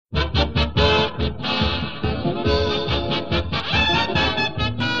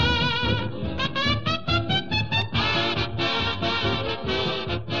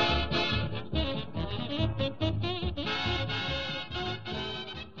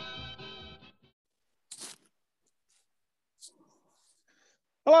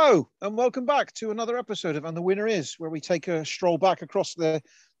Hello, and welcome back to another episode of And the Winner Is, where we take a stroll back across the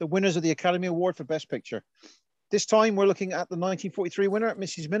winners of the Academy Award for Best Picture. This time, we're looking at the 1943 winner,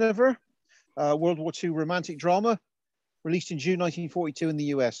 Mrs. Miniver, World War II romantic drama, released in June 1942 in the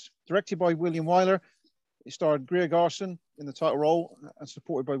US. Directed by William Wyler, it starred Greer Garson in the title role and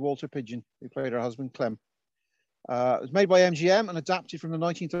supported by Walter Pidgeon, who played her husband, Clem. It was made by MGM and adapted from the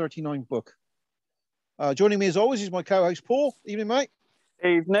 1939 book. Joining me, as always, is my co-host, Paul. Evening, mate.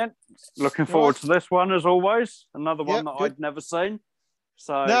 Evening. Looking forward to this one as always. Another one that good. I'd never seen.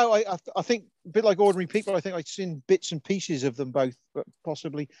 So no, I think a bit like Ordinary People. I think I've seen bits and pieces of them both, but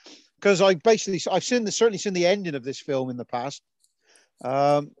possibly because I've certainly seen the ending of this film in the past.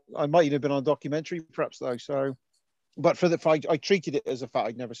 I might even have been on a documentary, perhaps though. So, but I treated it as a fact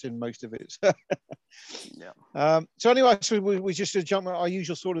I'd never seen most of it. yeah. So anyway, so we just jump at our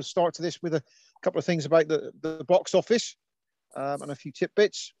usual sort of start to this with a couple of things about the box office. And a few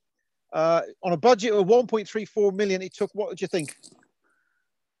tidbits. On a budget of 1.34 million, it took, what did you think?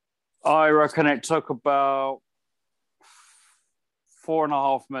 I reckon it took about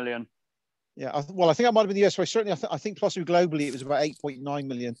 4.5 million. Yeah, I think I might have been the US. So I think plus globally it was about 8.9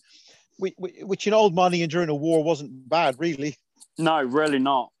 million, which in old money and during a war wasn't bad, really. No, really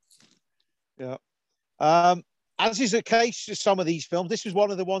not. Yeah. As is the case with some of these films, this was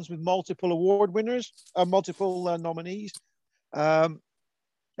one of the ones with multiple award winners, multiple nominees. In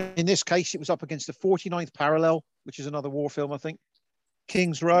this case, it was up against the 49th Parallel, which is another war film, I think,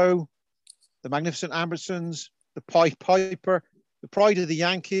 King's Row, The Magnificent Ambersons, The Pied Piper, The Pride of the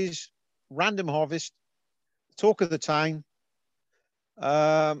Yankees, Random Harvest, Talk of the Town,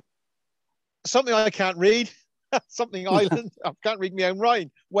 Something I Can't Read, Something Island, I can't read my own writing,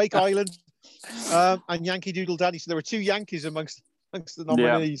 Wake Island, and Yankee Doodle Dandy. So there were two Yankees amongst the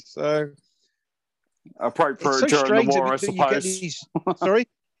nominees. So appropriate during the war, I suppose. Sorry?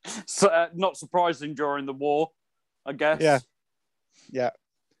 So, not surprising during the war, I guess. Yeah.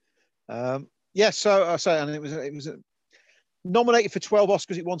 And it was nominated for 12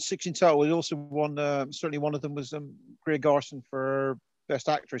 Oscars. It won 6 in total. It also won, certainly one of them was Greer Garson for Best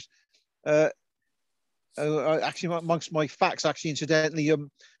Actress. Actually, amongst my facts, incidentally,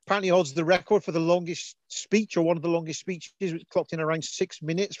 apparently holds the record for the longest speech, or one of the longest speeches, which clocked in around 6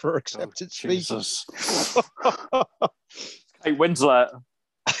 minutes for her acceptance speech. Kate Winslet.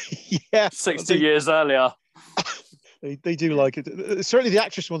 Yeah. 60 years earlier. They do like it. Certainly the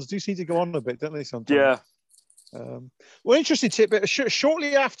actress ones do seem to go on a bit, don't they, sometimes? Yeah. Well, interesting tidbit.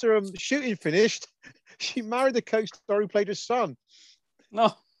 Shortly after shooting finished, she married the co-star who played her son.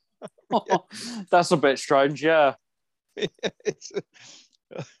 No. That's a bit strange, yeah.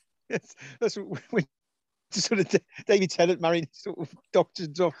 That's when sort of David Tennant married sort of doctor's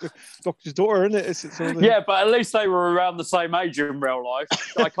daughter, isn't it? It's sort of... Yeah, but at least they were around the same age in real life.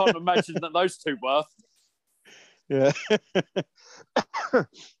 I can't imagine that those two were. Yeah.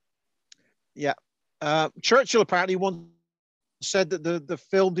 Yeah. Churchill apparently once said that the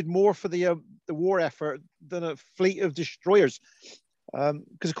film did more for the war effort than a fleet of destroyers.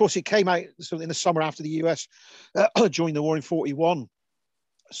 Because of course it came out in the summer after the US joined the war in 41.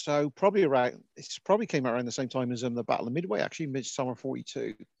 So it probably came out around the same time as the Battle of Midway, actually midsummer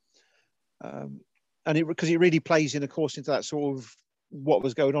 42. And because it really plays in, of course, into that sort of what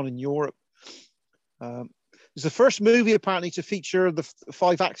was going on in Europe. It's the first movie apparently to feature the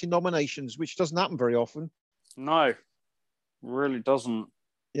 5 acting nominations, which doesn't happen very often. No, really doesn't.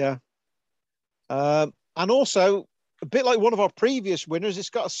 Yeah. And also, a bit like one of our previous winners, it's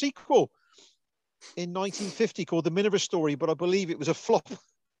got a sequel in 1950 called The Miniver Story, but I believe it was a flop.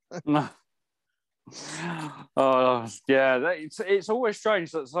 No. Yeah, it's always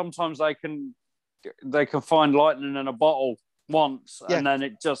strange that sometimes they can find lightning in a bottle once, and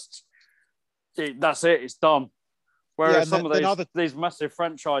then that's it, it's done. Whereas some of these massive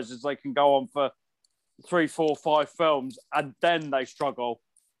franchises, they can go on for 3, 4, 5 films, and then they struggle.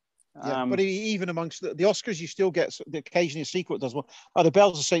 Yeah, but even amongst the Oscars, you still get occasionally a sequel that does well. The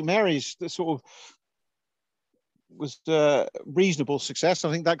Bells of St. Mary's, that sort of was reasonable success.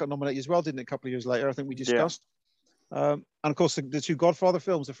 I think that got nominated as well, didn't it? A couple of years later, I think we discussed. Yeah. And of course, the 2 Godfather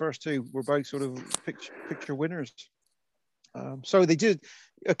films, the first 2, were both sort of picture winners. So they did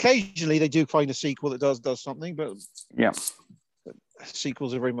occasionally they do find a sequel that does something, but yeah,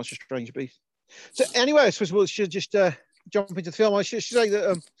 sequels are very much a strange beast. So anyway, I suppose we should just jump into the film. I should say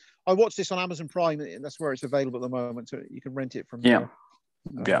that I watched this on Amazon Prime, and that's where it's available at the moment. So you can rent it from there.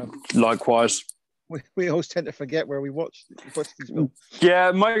 Yeah, likewise. We always tend to forget where we watch these films.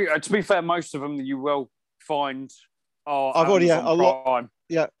 Yeah, to be fair, most of them you will find are I've already Amazon a lot. Prime.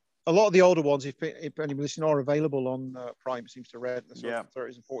 Yeah, a lot of the older ones, if anyone listening, are available on Prime. It seems to rent the sort of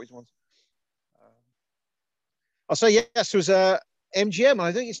 30s and 40s ones. I'll say yes. There was MGM.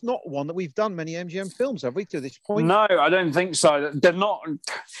 I think it's not one that we've done many MGM films, have we, to this point? No, I don't think so. They're not.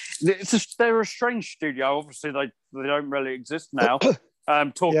 They're a strange studio. Obviously, they don't really exist now.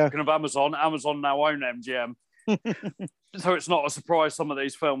 Talking of Amazon now own MGM. So it's not a surprise some of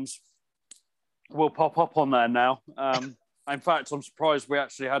these films will pop up on there now. In fact, I'm surprised we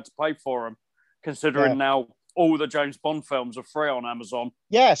actually had to pay for them, considering now all the James Bond films are free on Amazon.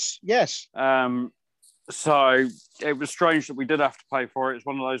 Yes. So it was strange that we did have to pay for it. It's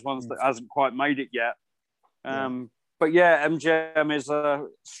one of those ones that hasn't quite made it yet. But yeah, MGM is a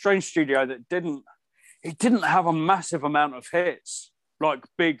strange studio that didn't have a massive amount of hits, like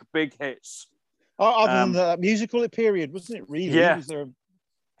big hits. Other than the musical period, wasn't it? Really? Yeah.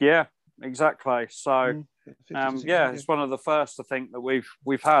 Yeah, exactly. So it's one of the first I think that we've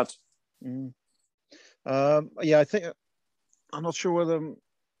had. I think I'm not sure whether.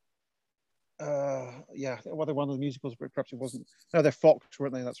 Whether one of the musicals, but perhaps it wasn't. No, they're Fox,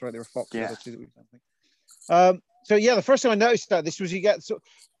 weren't they? That's right, they were Fox. Yeah. The two that we've done. The first time I noticed that this was you get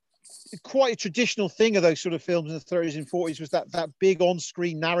quite a traditional thing of those sort of films in the 30s and 40s was that big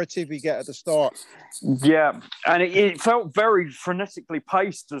on-screen narrative you get at the start. Yeah, and it felt very frenetically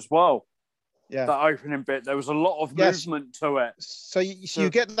paced as well. Yeah, that opening bit, there was a lot of movement to it. So you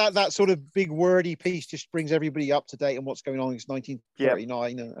get that sort of big wordy piece, just brings everybody up to date on what's going on. It's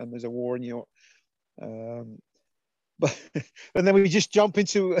 1939 and there's a war in Europe. But and then we just jump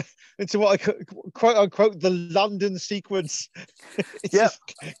into what I quote unquote the London sequence. It's just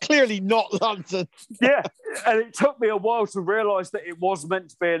clearly not London. Yeah, and it took me a while to realise that it was meant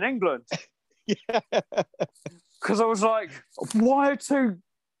to be in England. Yeah, because I was like, why is an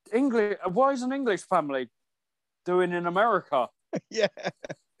English family doing in America? Yeah,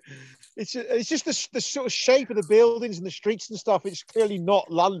 it's just the sort of shape of the buildings and the streets and stuff. It's clearly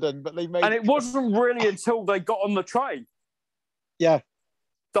not London, but they made. And it wasn't really until they got on the train, that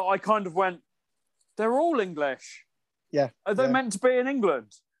I kind of went, they're all English. Yeah, are they meant to be in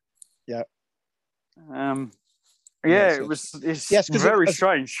England? Yeah. It's very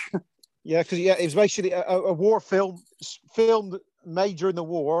strange. Yeah, because it was basically a war film filmed made during the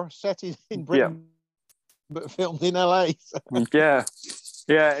war, set in Britain, but filmed in LA. So.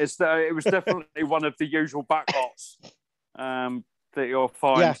 Yeah, it was definitely one of the usual backlots that you'll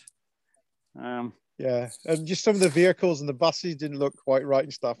find. And just some of the vehicles and the buses didn't look quite right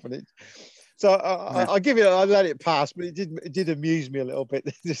and stuff, and it. So I let it pass, but it did amuse me a little bit.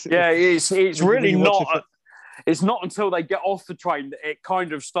 It's really not. It's not until they get off the train that it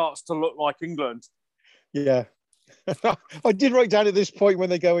kind of starts to look like England. Yeah. I did write down at this point when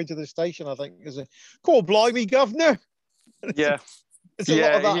they go into the station, I think, is call blimey, governor. Yeah. It's a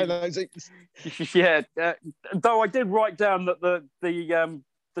lot of that. Though I did write down that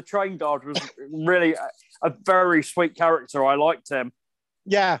the train guard was really a very sweet character. I liked him.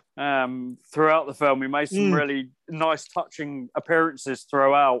 Yeah. Throughout the film, he made some really nice, touching appearances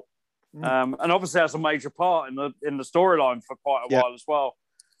throughout. And obviously has a major part in the storyline for quite a while as well,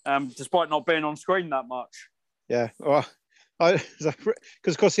 despite not being on screen that much. Yeah, well, because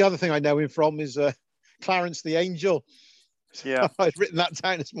of course the other thing I know him from is Clarence the Angel. Yeah, I've written that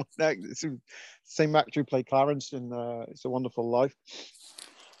down as my next. Same actor who played Clarence in It's a Wonderful Life.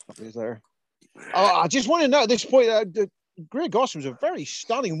 He's there. I just want to know at this point, Greer Gossam is a very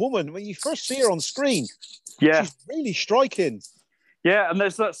stunning woman. When you first see her on screen, she's really striking. Yeah, and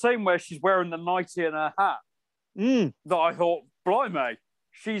there's that scene where she's wearing the nightie and her hat that I thought, blimey,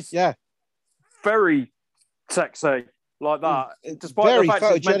 she's very sexy like that. Despite very the fact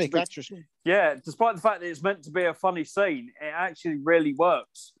photogenic actress. Yeah, despite the fact that it's meant to be a funny scene, it actually really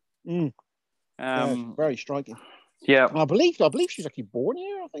works. Very striking. Yeah, and I believe she's actually born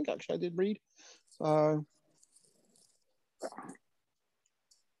here. I think actually I did read. So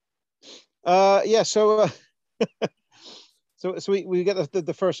So we get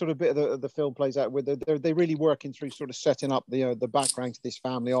the first sort of bit of the film plays out where they're really working through sort of setting up the background to this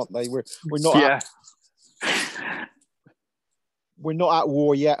family, aren't they? We're not at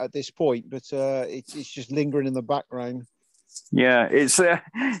war yet at this point, but it's just lingering in the background. Yeah, it's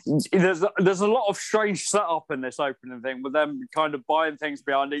there's a lot of strange setup in this opening thing with them kind of buying things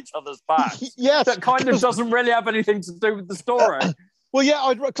behind each other's backs. Yes, that kind of doesn't really have anything to do with the story. Well, yeah,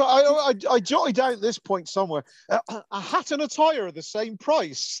 I jotted down at this point somewhere a hat and a tire are the same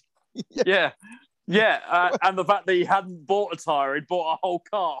price. Yeah, and the fact that he hadn't bought a tire, he'd bought a whole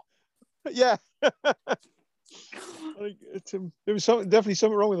car. Yeah, there was definitely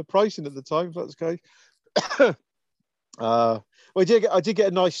something wrong with the pricing at the time. If that's the case. I did get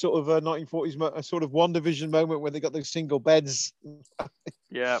a nice sort of 1940s sort of WandaVision moment when they got those single beds.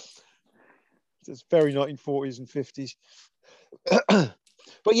 Yeah, it's very 1940s and 50s.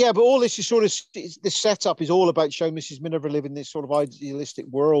 But all this is sort of this setup is all about showing Mrs. Miniver living this sort of idealistic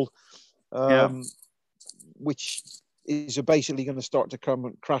world, which is basically going to start to come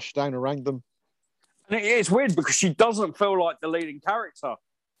and crash down around them. And it's weird because she doesn't feel like the leading character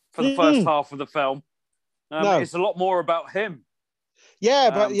for the first half of the film. No. It's a lot more about him. Yeah,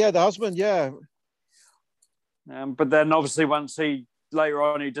 but the husband, yeah. But then obviously once later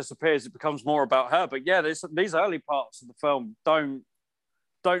on he disappears, it becomes more about her. But yeah, these early parts of the film don't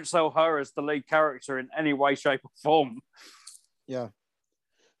sell her as the lead character in any way, shape, or form. Yeah.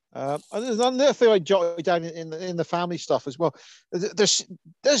 And there's another thing I jotted down in the family stuff as well. There's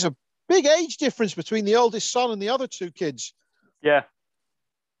a big age difference between the oldest son and the other two kids. Yeah.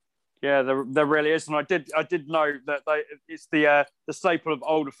 Yeah, there really is, and I did know that it's the staple of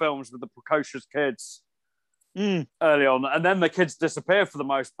older films with the precocious kids early on, and then the kids disappear for the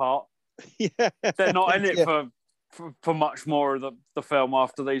most part. Yeah, they're not in it for much more of the film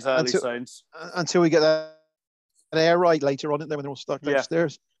after these early scenes until we get an air ride later on, when they're all stuck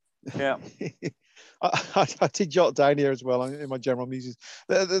downstairs. Yeah. I did jot down here as well in my general muses.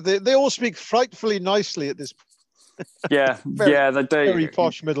 They all speak frightfully nicely at this point. Yeah, they do. Very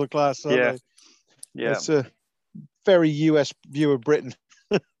posh middle class, aren't they? Yeah. It's a very US view of Britain.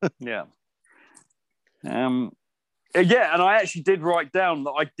 Yeah. And I actually did write down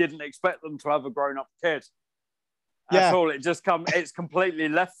that I didn't expect them to have a grown-up kid. That's all. It's completely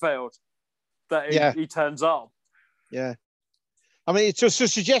left field that he turns up. Yeah. I mean, it's just a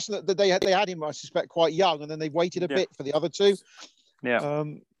suggestion that they had him, I suspect, quite young, and then they waited a bit for the other two. Yeah.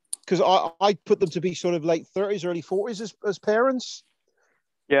 Because I put them to be sort of late 30s, early 40s as parents.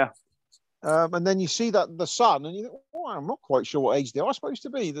 Yeah. And then you see that the son, and you think, I'm not quite sure what age they are supposed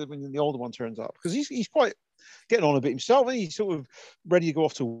to be when the older one turns up, because he's quite getting on a bit himself, and he's sort of ready to go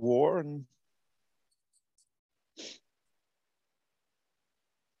off to war. And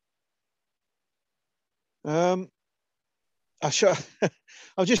I've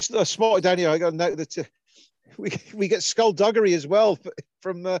just spotted down here. I got a note that we get skullduggery as well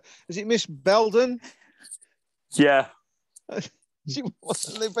from is it Miss Belden? Yeah. They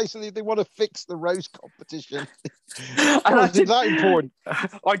want to fix the rose competition. And is that important?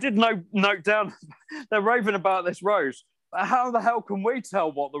 I did note down they're raving about this rose. How the hell can we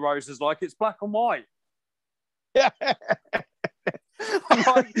tell what the rose is like? It's black and white. Yeah.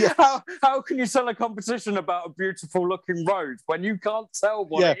 How can you sell a competition about a beautiful looking rose when you can't tell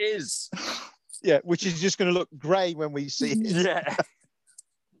what it is? Yeah, which is just going to look grey when we see it. Yeah.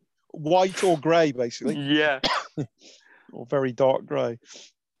 White or grey, basically. Yeah. Or very dark grey.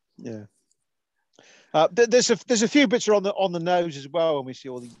 Yeah. There's a few bits on the nose as well when we see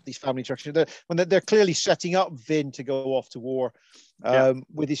all these family structures. When they're clearly setting up Vin to go off to war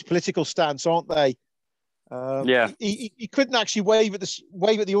with his political stance, aren't they? He couldn't actually wave at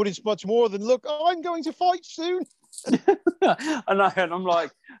the audience much more than, look, I'm going to fight soon. And I'm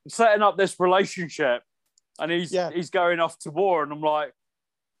like setting up this relationship, and he's going off to war, and I'm like,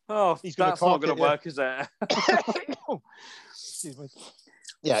 that's not going to work, is it? Excuse me.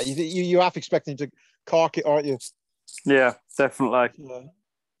 Yeah, you half expecting to cark it, aren't you? Yeah, definitely. Yeah.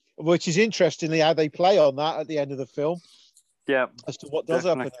 Which is interestingly how they play on that at the end of the film. Yeah, as to what does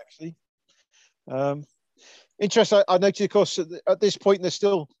happen actually. Interesting. I noticed, of course, at this point we're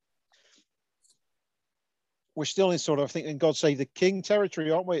still in sort of, I think, in God Save the King territory,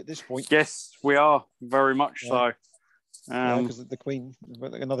 aren't we? At this point, yes, we are very much so. Because the Queen,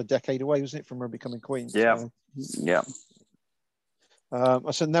 another decade away, wasn't it, from her becoming Queen? Yeah, so. Yeah.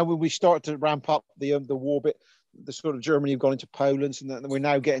 So now when we start to ramp up the war bit, the sort of Germany have gone into Poland, and then we're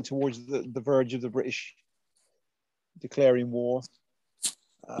now getting towards the verge of the British declaring war.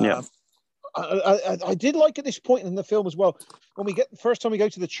 I did like at this point in the film as well, when the first time we go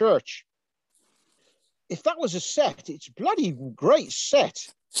to the church, if that was a set, it's bloody great set.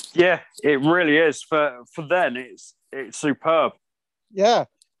 Yeah, it really is. For then, it's superb. Yeah.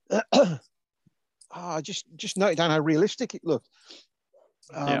 I just noted down how realistic it looked.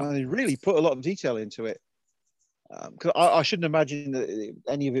 And they really put a lot of detail into it. Because I shouldn't imagine that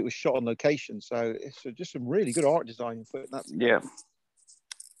any of it was shot on location. So it's just some really good art design for that. Yeah.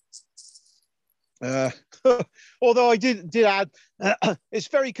 Although I did add, it's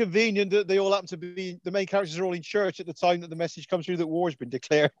very convenient that they all happen to be, the main characters are all in church at the time that the message comes through that war's been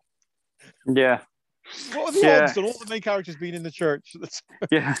declared. Yeah. What are the odds on all the main characters being in the church?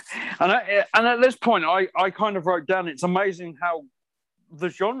 Yeah. And at this point, I kind of wrote down, it's amazing how the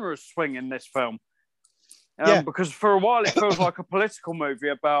genres swing in this film. Because for a while it feels like a political movie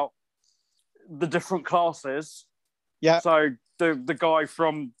about the different classes. Yeah. So the guy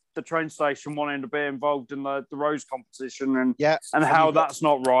from the train station wanting to be involved in the rose competition and how that's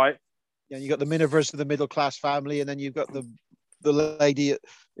not right. Yeah, you got the Minivers of the middle class family, and then you've got the lady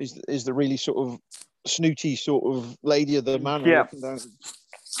is the really sort of snooty sort of lady of the manor. Yeah.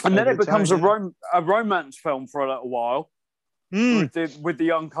 And then it becomes a romance film for a little while with the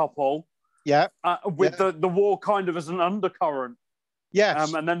young couple. Yeah. With the war kind of as an undercurrent.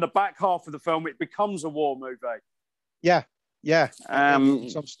 Yes. And then the back half of the film, it becomes a war movie. Yeah. Yeah.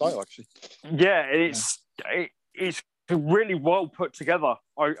 Some style, actually. Yeah, it's really well put together.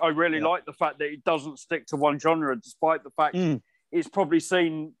 I really like the fact that it doesn't stick to one genre, despite the fact it's probably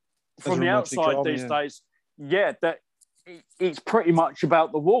seen from the outside these days. Yeah, that it's pretty much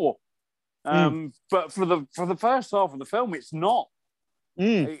about the war. But for the first half of the film, it's not.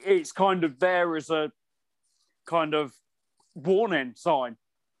 It's kind of there as a kind of warning sign.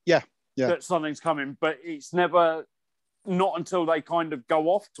 Yeah. That something's coming, but it's never. Not until they kind of go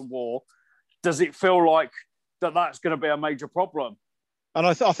off to war does it feel like that's going to be a major problem. And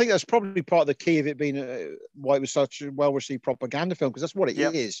I think that's probably part of the key of it being why it was such a well-received propaganda film, because that's what it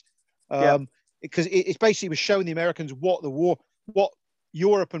is. Because it basically was showing the Americans what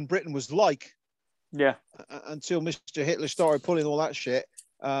Europe and Britain was like. Yeah. Until Mr. Hitler started pulling all that shit.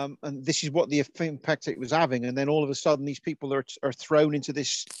 And this is what the impact it was having. And then all of a sudden, these people are thrown into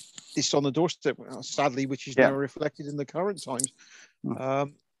this on the doorstep, sadly, which is now reflected in the current times. But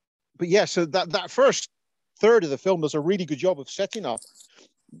yeah, so that first third of the film does a really good job of setting up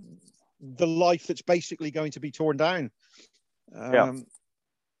the life that's basically going to be torn down. I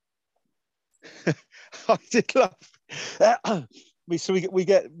did love. We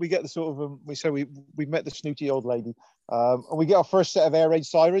get the sort of we met the snooty old lady, and we get our first set of air raid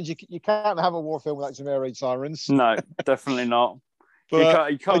sirens. You can't have a war film without some air raid sirens. No, definitely not.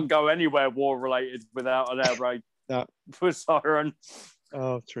 But you can't go anywhere war related without an air raid for siren.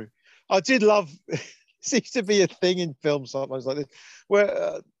 Oh, true. I did love. Seems to be a thing in films sometimes like this,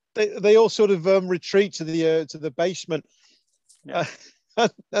 where they all sort of retreat to the basement,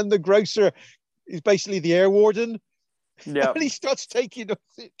 and the grocer is basically the air warden. Yeah, and he starts trying to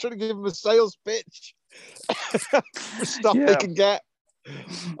give him a sales pitch for stuff they can get.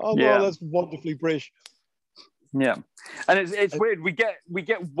 Oh no, that's wonderfully British. Yeah, and it's weird. We get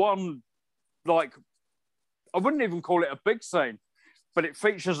one, like, I wouldn't even call it a big scene, but it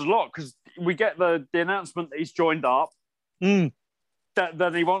features a lot because we get the announcement that he's joined up,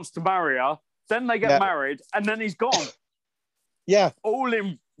 that he wants to marry her. Then they get married, and then he's gone. Yeah, all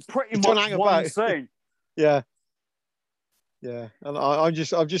in pretty much one scene. Yeah. Yeah, and I'm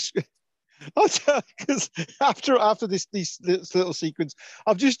just because after this little sequence,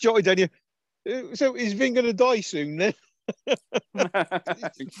 I've just jotted down here. So is Vin going to die soon then? They're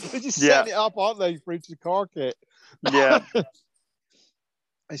just setting it up, aren't they, for into the car kit? Yeah.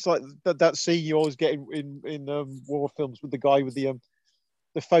 It's like that scene you always get in war films with the guy with the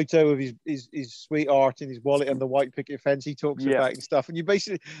photo of his sweetheart in his wallet and the white picket fence he talks about and stuff. And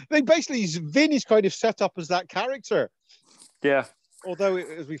Vin is kind of set up as that character. Yeah. Although,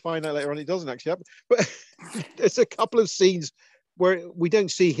 as we find out later on, it doesn't actually happen. But there's a couple of scenes where we don't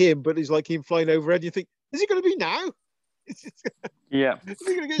see him, but it's like him flying overhead. You think, is he going to be now? Yeah. Is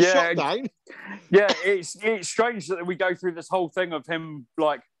he going to get shot down? Yeah, it's strange that we go through this whole thing of him,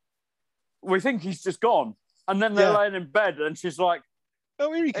 like, we think he's just gone. And then they're laying in bed and she's like,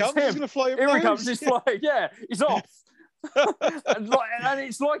 oh, here he comes. He's going to fly over. Here he comes. He's flying. Yeah, he's off. and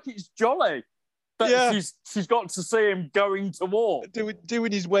it's like it's jolly. She's got to see him going to war,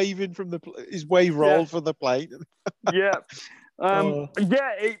 doing his waving from his wave roll for the plane. It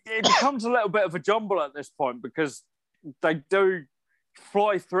becomes a little bit of a jumble at this point because they do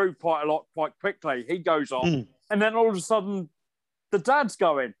fly through quite a lot quite quickly. He goes on, and then all of a sudden, the dad's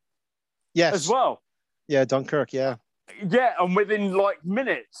going, as well. Yeah, Dunkirk. Yeah, and within like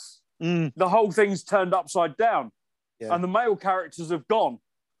minutes, the whole thing's turned upside down, and the male characters have gone.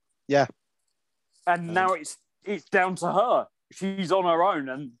 Yeah. And now it's down to her. She's on her own,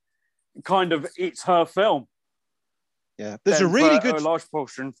 and kind of it's her film. Yeah, there's a really good large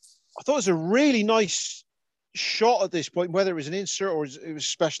portion. I thought it was a really nice shot at this point, whether it was an insert or it was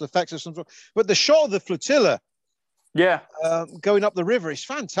special effects or something. But the shot of the flotilla, going up the river is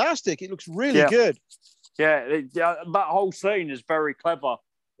fantastic. It looks really good. Yeah, that whole scene is very clever.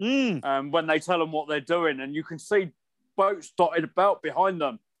 When they tell them what they're doing, and you can see boats dotted about behind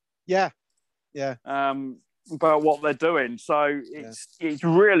them. Yeah. About what they're doing. So it's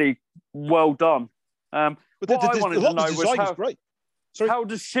really well done. But what I wanted to know was great. How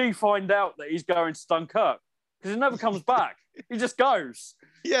does she find out that he's going to Dunkirk? because he never comes back. He just goes.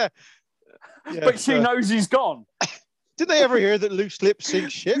 Yeah. But she knows he's gone. Did they ever hear that loose lips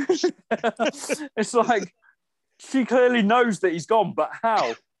sink ships? It's like she clearly knows that he's gone, but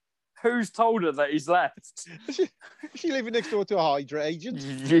how? Who's told her that he's left? She living next door to a Hydra agent.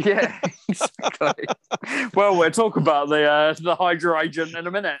 Yeah, exactly. Well, we'll talk about the Hydra agent in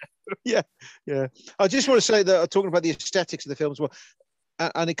a minute. Yeah. I just want to say that talking about the aesthetics of the film as well,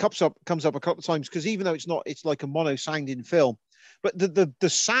 and it comes up a couple of times, because even though it's like a mono sounding film, but the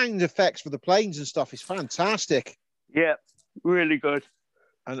sound effects for the planes and stuff is fantastic. Yeah, really good.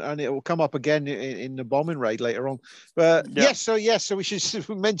 And it will come up again in the bombing raid later on. But so we should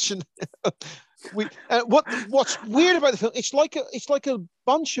mention what's weird about the film. It's like a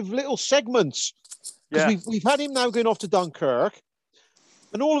bunch of little segments, because we've had him now going off to Dunkirk,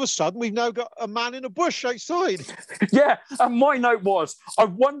 and all of a sudden we've now got a man in a bush outside. Yeah, and my note was, I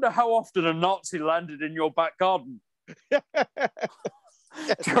wonder how often a Nazi landed in your back garden.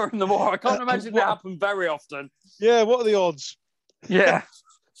 During the war. I can't imagine that happened very often. Yeah, what are the odds? Yeah.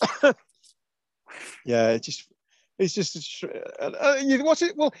 Yeah, it's just what's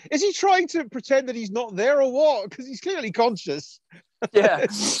it? Well, is he trying to pretend that he's not there or what? Because he's clearly conscious. Yeah.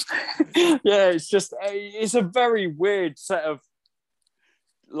 Yeah, it's a very weird set of,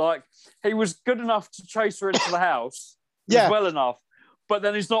 like, he was good enough to chase her into the house. He's well enough, but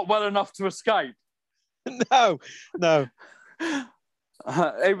then he's not well enough to escape. No.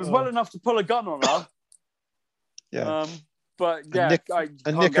 He was well enough to pull a gun on her. Yeah. But yeah, nick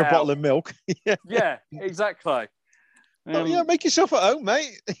a bottle of milk. Yeah, exactly. Make yourself at home,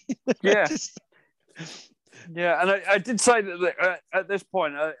 mate. Yeah. Yeah, and I did say that at this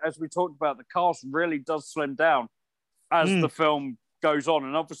point, as we talked about, the cast really does slim down as the film goes on.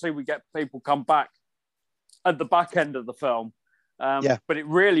 And obviously we get people come back at the back end of the film. But it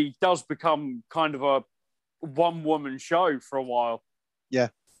really does become kind of a one-woman show for a while. Yeah.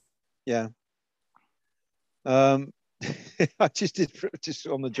 I just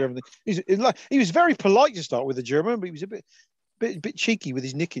on the German thing. He was very polite to start with, the German, but he was a bit cheeky with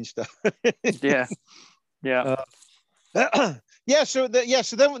his nicking stuff. Yeah. So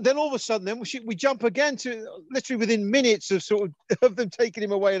then all of a sudden, we jump again to literally within minutes of them taking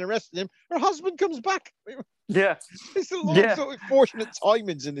him away and arresting him. Her husband comes back. Yeah, it's a lot of sort of fortunate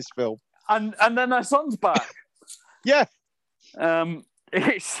timings in this film. And then her son's back. Yeah.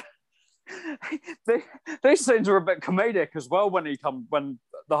 It's these scenes are a bit comedic as well when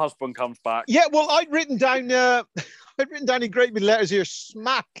the husband comes back. Yeah, well, I'd written down in great big letters here,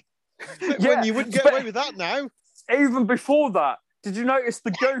 smack. When you wouldn't get away with that now. Even before that, did you notice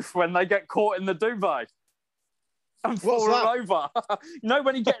the goof when they get caught in the duvet and fall over? You know,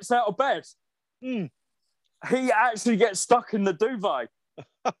 when he gets out of bed, he actually gets stuck in the duvet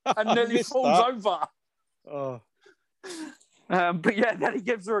and nearly falls over. Oh. But yeah, then he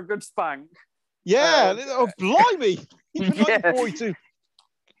gives her a good spank. Yeah, blimey! Even 1942.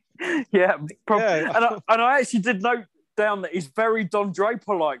 Yeah, probably. Yeah. And I actually did note down that he's very Don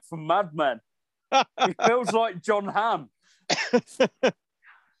Draper-like from Mad Men. He feels like John Hamm.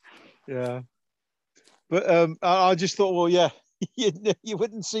 Yeah, but I just thought, well, yeah, you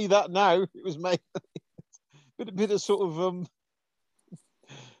wouldn't see that now. It was made a bit of sort of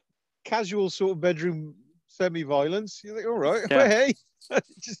casual sort of bedroom semi-violence. You think, all right, but hey,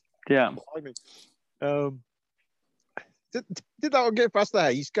 just yeah. Did that one get past the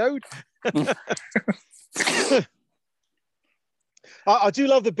Hays Code? I do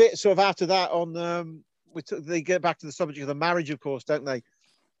love the bit sort of after that on they get back to the subject of the marriage, of course, don't they?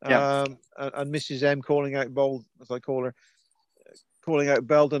 Yeah. And Mrs. M calling out Bold, as I call her, calling out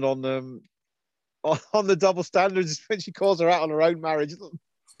Belden on the double standards when she calls her out on her own marriage.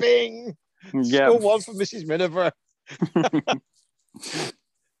 Bing. Yeah. Still one for Mrs. Miniver.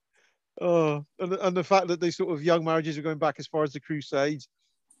 Oh, and the fact that they sort of young marriages are going back as far as the Crusades.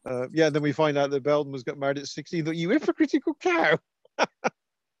 And then we find out that Belden got married at 16. That you hypocritical cow.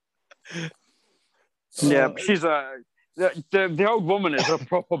 Yeah, she's the old woman is a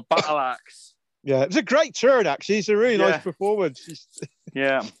proper battle axe. Yeah, it's a great turn actually. It's a really nice performance.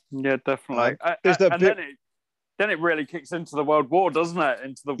 Yeah, definitely. Then it really kicks into the World War, doesn't it?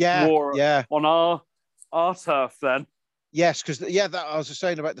 Into the war on our turf then. Yes, because that I was just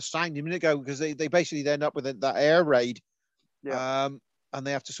saying about the sound a minute ago, because they basically end up with that air raid. Yeah. And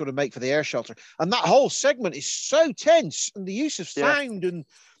they have to sort of make for the air shelter. And that whole segment is so tense, and the use of sound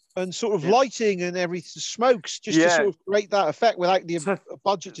and sort of lighting and everything, smokes, just to sort of create that effect without the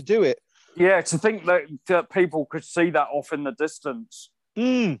budget to do it. Yeah, to think that people could see that off in the distance.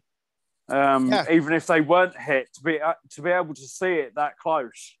 Even if they weren't hit, to be able to see it that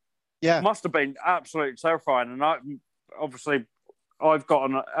close. Yeah. Must have been absolutely terrifying. And obviously, I've got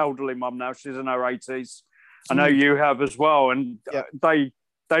an elderly mum now. She's in her 80s. I know you have as well. And they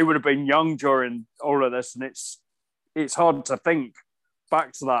would have been young during all of this. And it's hard to think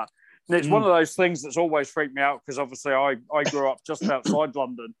back to that. And it's one of those things that's always freaked me out because obviously I grew up just outside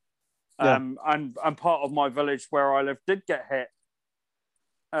London. And part of my village where I live did get hit.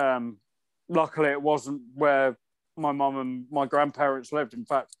 Luckily, it wasn't where my mum and my grandparents lived. In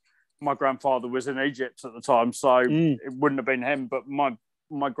fact, my grandfather was in Egypt at the time, so it wouldn't have been him. But my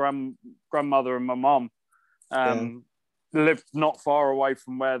grandmother and my mum lived not far away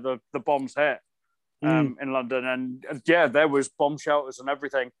from where the bombs hit in London. And there was bomb shelters and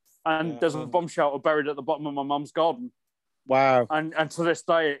everything. And there's a bomb shelter buried at the bottom of my mum's garden. Wow. And to this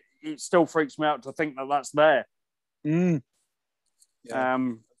day, it still freaks me out to think that that's there.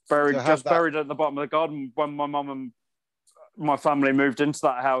 Buried at the bottom of the garden. When my mum and my family moved into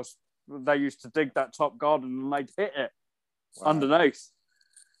that house, they used to dig that top garden and they'd hit it underneath.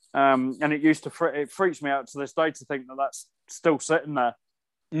 And it freaks me out to this day to think that that's still sitting there.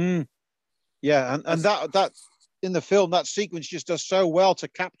 Yeah, and that in the film, that sequence just does so well to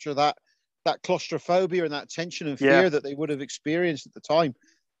capture that claustrophobia and that tension and fear that they would have experienced at the time.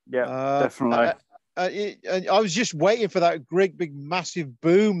 Yeah, definitely. I was just waiting for that great big massive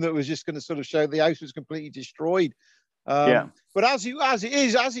boom that was just going to sort of show the house was completely destroyed. But as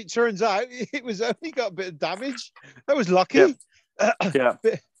it turns out, it was only got a bit of damage. That was lucky.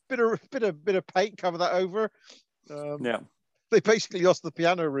 Bit of paint cover that over. They basically lost the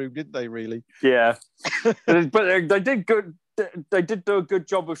piano room, didn't they? Really? Yeah, but they did good. They did do a good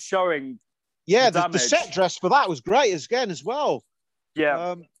job of showing. Yeah, the set dress for that was great as well.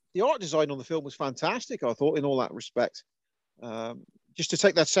 Yeah. The art design on the film was fantastic, I thought, in all that respect. Just to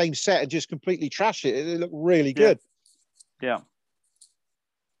take that same set and just completely trash it, it looked really good. Yeah.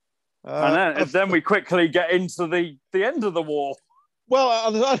 And then we quickly get into the end of the war.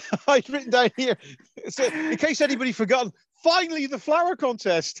 Well, I'd written down here, so in case anybody's forgotten, finally the flower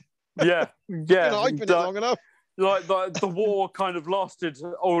contest. Yeah. I've been long enough. Like the war kind of lasted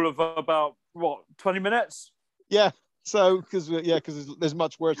all of about, 20 minutes? Yeah. So, because there's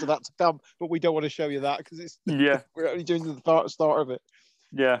much worse of that to come, but we don't want to show you that because we're only doing the start of it.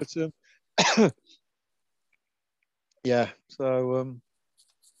 Yeah. But, So,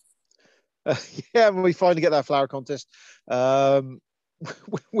 when we finally get that flower contest, with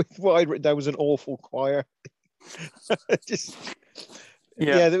what I'd written down was an awful choir.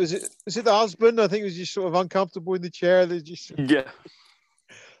 There was it the husband? I think it was just sort of uncomfortable in the chair. They just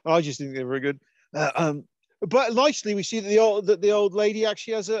I just think they were good. But nicely, we see that the old lady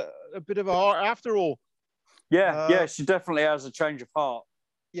actually has a bit of a heart after all. Yeah, she definitely has a change of heart.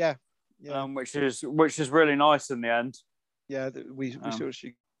 Yeah. Which is really nice in the end. Yeah,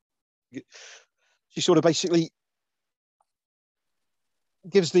 she sort of basically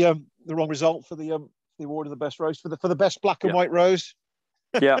gives the wrong result for the award of the best rose for the best black and white rose.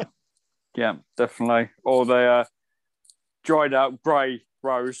 Yeah, definitely. Or the dried out grey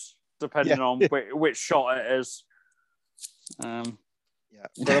rose, depending on which shot it is.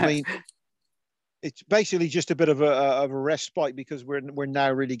 But I mean, it's basically just a bit of a respite because we're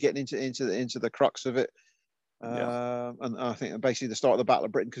now really getting into the crux of it. And I think basically the start of the Battle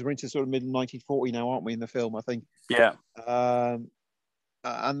of Britain, because we're into sort of mid 1940 now, aren't we, in the film? I think. Yeah.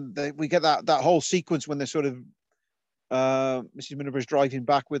 And we get that whole sequence when they're sort of Mrs. Miniver's driving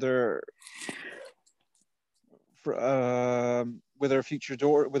back with her future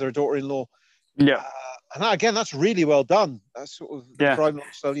daughter, with her daughter-in-law. Yeah. And again, that's really well done. That's sort of driving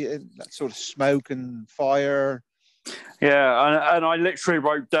slowly in, that sort of smoke and fire. Yeah, and I literally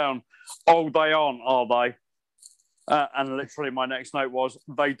wrote down, "Oh, they aren't, are they?" And literally, my next note was,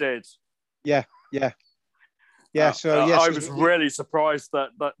 "They did." Yeah. So I was really surprised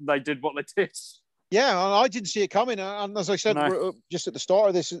that they did what they did. Yeah, I didn't see it coming. And as I said, just at the start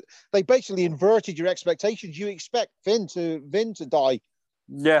of this, they basically inverted your expectations. You expect Vin to die.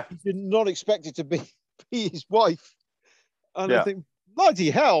 Yeah. You did not expect it to be his wife. And I think, bloody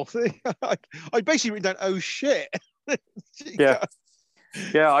hell. I basically written down, oh shit. Yeah.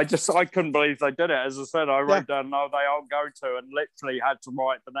 I couldn't believe they did it. As I said, I wrote down, no, they aren't going to, and literally had to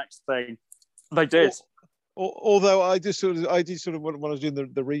write the next thing. They did. Although I did sort of when I was doing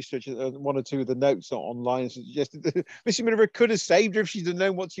the research, one or two of the notes online suggested that Missy Miniver could have saved her if she'd have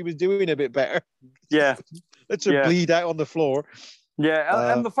known what she was doing a bit better. Yeah. Let her bleed out on the floor.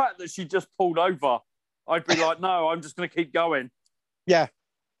 Yeah, and the fact that she just pulled over, I'd be like, no, I'm just going to keep going. Yeah.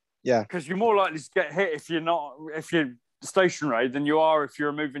 Because you're more likely to get hit if you're stationary than you are if you're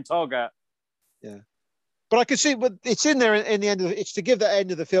a moving target. Yeah. But I can see, but it's in there in the end of it's to give that end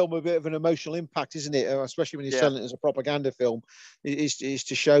of the film a bit of an emotional impact, isn't it? Especially when you're selling it as a propaganda film, is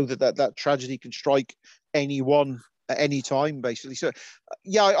to show that tragedy can strike anyone at any time, basically. So,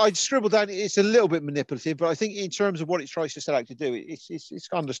 yeah, I'd scribbled down. It's a little bit manipulative, but I think in terms of what it tries to set out to do, it's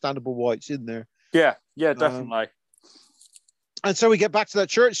understandable why it's in there. Yeah, definitely. And so we get back to that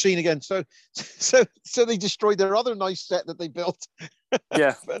church scene again. So they destroyed their other nice set that they built.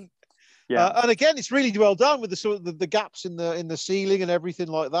 Yeah. And again, it's really well done with the sort of the gaps in the ceiling and everything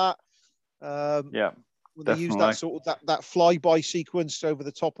like that. They use that sort of that flyby sequence over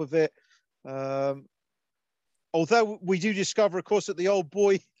the top of it. Although we do discover, of course, that the old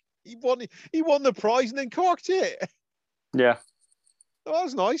boy he won the prize and then corked it. Yeah, that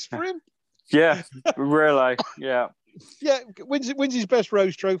was nice for him. Yeah, really. Yeah, wins his best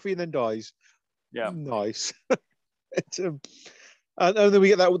Rose Trophy and then dies. Yeah, nice. And then we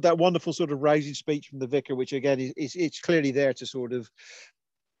get that wonderful sort of rousing speech from the vicar, which again it's clearly there to sort of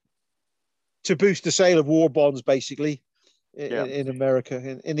to boost the sale of war bonds, basically, in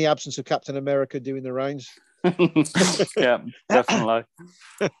America, in the absence of Captain America doing the rounds. Yeah, definitely.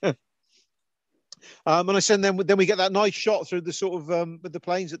 And I said then we get that nice shot through the sort of with the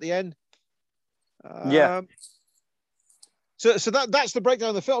planes at the end. So that's the breakdown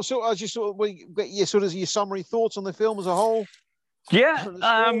of the film. So I just sort of get your summary thoughts on the film as a whole. Yeah,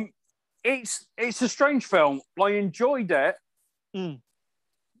 it's a strange film. I enjoyed it.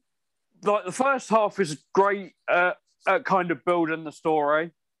 Like the first half is great at kind of building the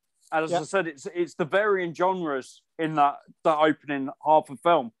story. And as I said, it's the varying genres in that opening half of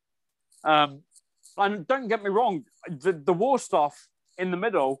film. And don't get me wrong, the war stuff in the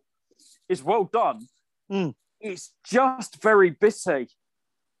middle is well done. It's just very bitty.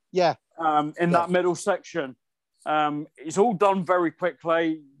 In that middle section. It's all done very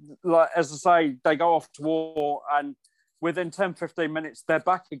quickly. Like, as I say, they go off to war and within 10, 15 minutes, they're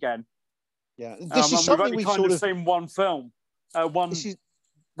back again. Yeah. This is something we've only seen one film, one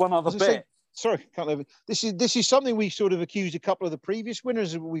other bit. This is something we sort of accused a couple of the previous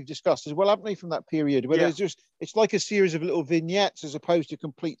winners that we've discussed as well, haven't we, from that period, where it's like a series of little vignettes as opposed to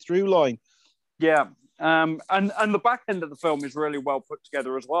complete through line. Yeah. And the back end of the film is really well put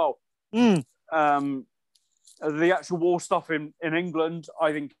together as well. The actual war stuff in England,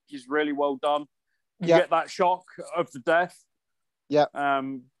 I think, is really well done. You get that shock of the death.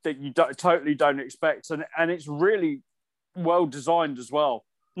 That you totally don't expect. And it's really well designed as well.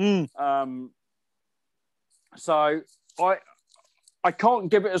 So I can't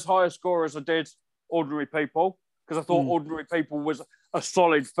give it as high a score as I did Ordinary People, because I thought Ordinary People was a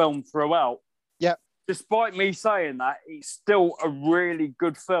solid film throughout. Despite me saying that, it's still a really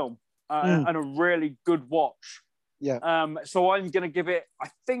good film and a really good watch. So I'm going to give it, I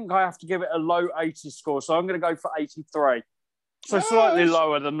think I have to give it a low 80 score. So I'm going to go for 83. So slightly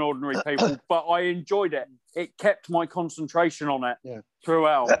lower than Ordinary People, but I enjoyed it. It kept my concentration on it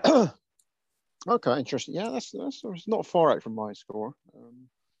throughout. Okay, interesting. Yeah, that's not far out from my score.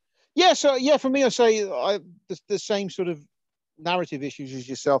 For me, I say the same sort of narrative issues as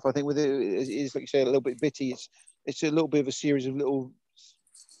yourself. I think with it is, like you say, a little bit bitty. It's a little bit of a series of little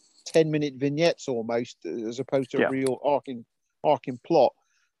 10-minute vignettes almost, as opposed to a real arcing plot.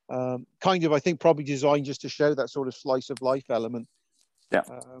 Kind of, I think, probably designed just to show that sort of slice of life element.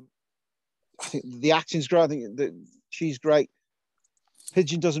 I think the acting's great. I think that she's great.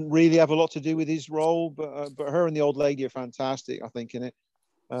 Pigeon doesn't really have a lot to do with his role, but her and the old lady are fantastic, I think, in it.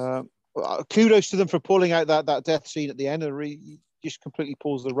 Kudos to them for pulling out that death scene at the end. And really just completely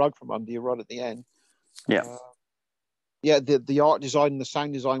pulls the rug from under you right at the end. The art design and the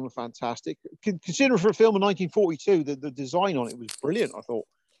sound design were fantastic. Considering for a film in 1942, the design on it was brilliant, I thought.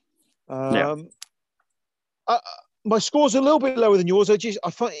 My score's a little bit lower than yours. I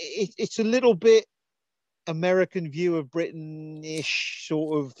find it's a little bit American view of Britain-ish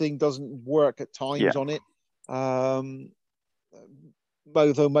sort of thing doesn't work at times on it.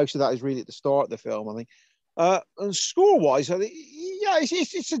 Although most of that is really at the start of the film, I think. And score-wise, I think,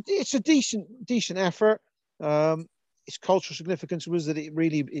 it's a decent effort. Its cultural significance was that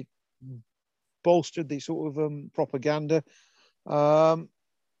it bolstered the sort of propaganda.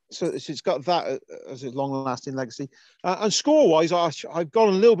 So it's got that as a long-lasting legacy. And score-wise, I've gone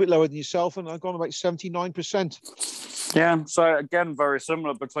a little bit lower than yourself, and I've gone about 79%. Yeah, so again, very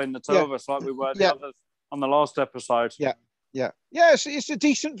similar between the two of us, like we were the others on the last episode. It's a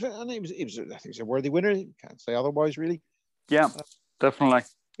decent, and it was I think it's a worthy winner. Can't say otherwise, really. Yeah, definitely.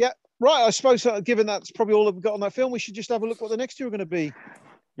 Yeah, right. I suppose given that's probably all we've got on that film, we should just have a look what the next two are going to be.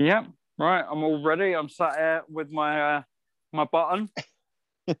 Yeah, right. I'm all ready. I'm sat here with my my button.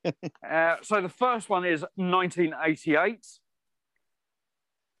 So the first one is 1988.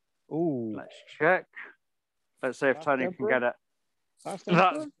 Oh, let's check. Let's see if Last Tony Emperor? can get it. Last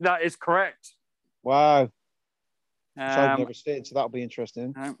Emperor? That is correct. Wow. So I've never seen, so that'll be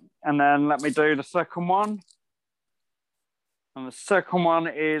interesting. And then let me do the second one. And the second one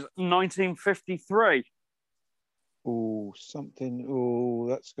is 1953. Oh, something. Oh,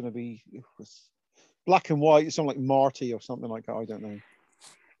 that's going to be black and white. Something like Marty or something like that. I don't know.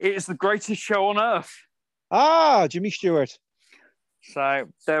 It is the greatest show on earth. Ah, Jimmy Stewart. So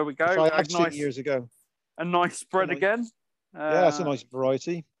there we go. I have seen years ago. A nice spread again. Yeah, it's a nice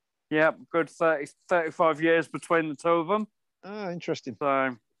variety. Yeah, good 35 years between the two of them. Ah, interesting.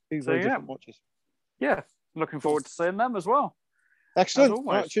 So very different watches. Yeah, looking forward to seeing them as well. Excellent. All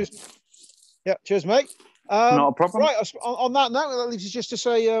right, cheers. Yeah, cheers, mate. Not a problem. Right, on that note, that leaves us just to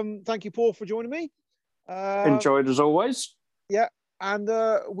say thank you, Paul, for joining me. Enjoyed as always. Yeah, and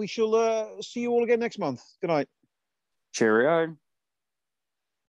we shall see you all again next month. Good night. Cheerio.